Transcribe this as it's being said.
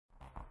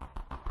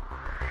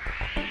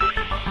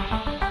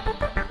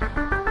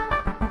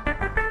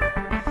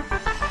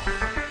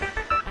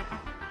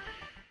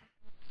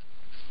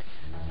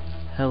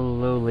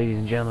Hello ladies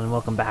and gentlemen,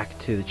 welcome back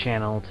to the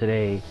channel.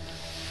 Today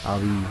I'll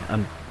be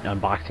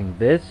unboxing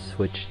this,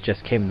 which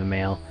just came in the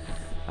mail.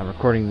 I'm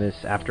recording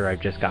this after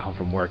I've just got home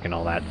from work and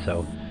all that,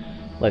 so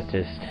let's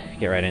just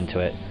get right into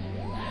it.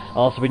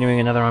 I'll also be doing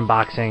another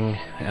unboxing,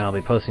 and I'll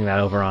be posting that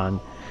over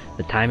on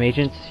the Time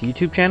Agents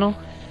YouTube channel.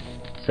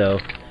 So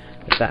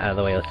with that out of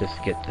the way, let's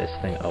just get this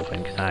thing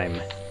open, because I'm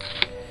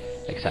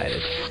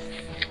excited.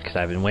 Because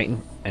I've been waiting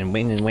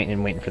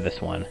for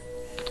this one.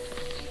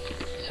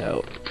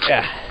 So,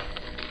 yeah.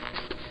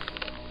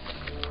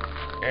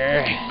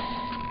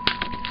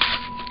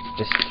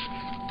 Just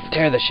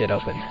tear the shit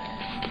open.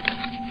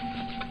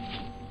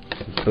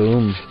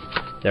 Boom.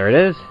 There it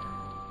is.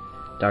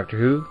 Doctor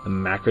Who, the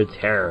Macra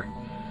Terror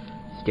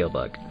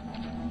Steelbook.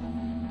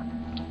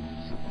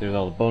 There's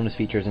all the bonus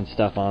features and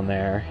stuff on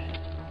there.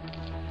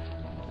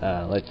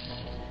 Let's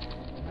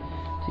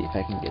see if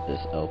I can get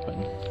this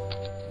open.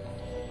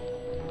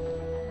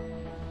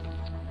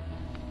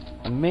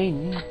 I may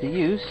need the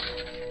use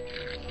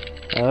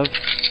of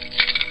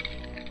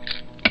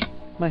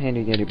my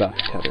handy dandy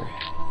box cutter.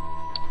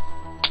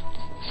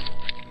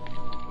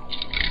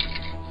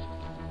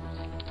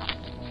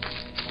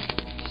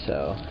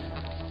 So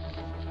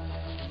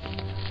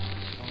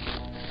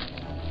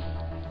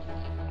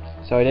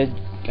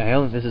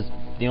this is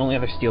the only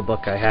other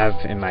steelbook I have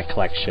in my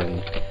collection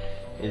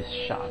is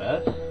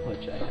Shada,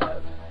 which I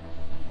have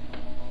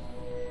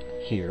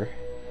here.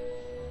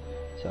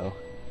 So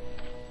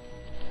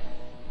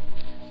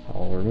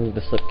I'll remove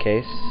the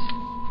slipcase.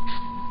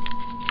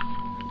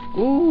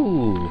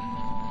 Ooh!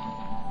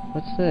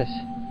 What's this?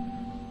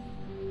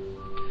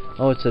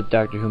 Oh, it's a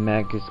Doctor Who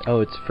magazine. Oh,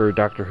 it's for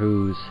Doctor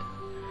Who's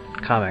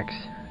comics.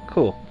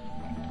 Cool.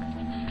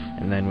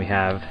 And then we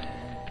have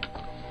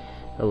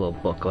a little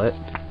booklet.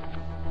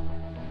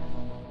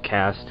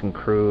 Cast and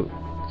crew,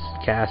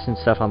 cast and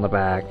stuff on the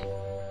back.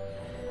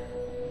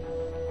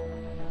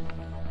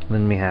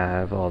 Then we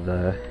have all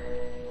the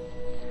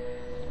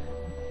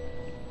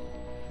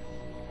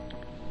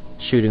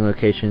shooting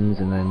locations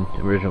and then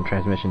original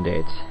transmission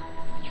dates.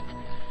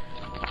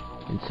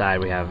 Inside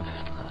we have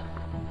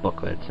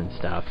booklets and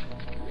stuff,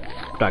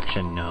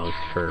 production notes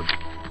for,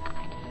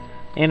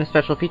 and a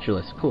special feature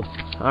list. Cool.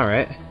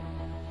 Alright.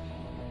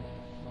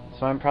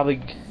 So I'm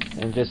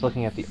just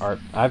looking at the art.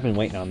 I've been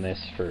waiting on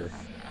this for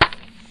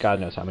God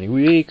knows how many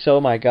weeks.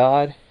 Oh my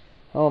god.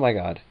 Oh my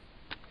god.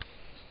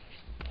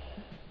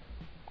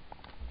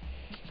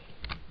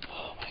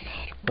 Oh my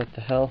god. What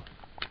the hell?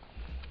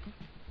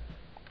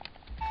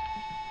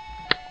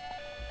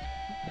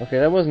 Okay,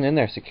 that wasn't in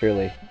there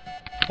securely.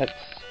 That's...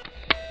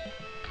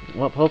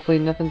 well, hopefully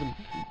nothing's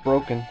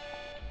broken.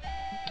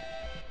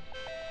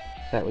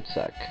 That would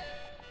suck.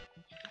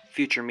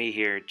 Future me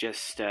here,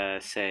 just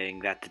saying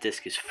that the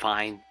disc is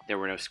fine. There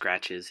were no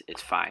scratches.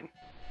 It's fine.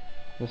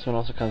 This one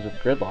also comes with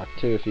gridlock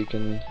too, if you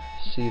can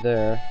see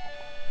there.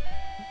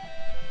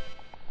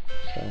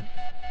 So,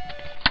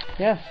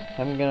 yeah,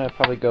 I'm gonna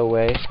probably go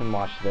away and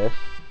watch this.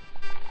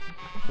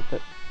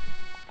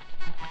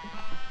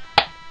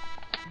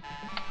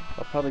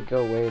 I'll probably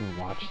go away and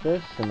watch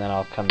this, and then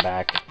I'll come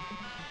back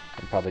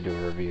and probably do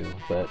a review.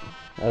 But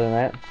other than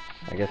that,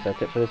 I guess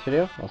that's it for this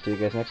video. I'll see you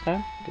guys next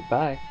time.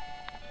 Goodbye.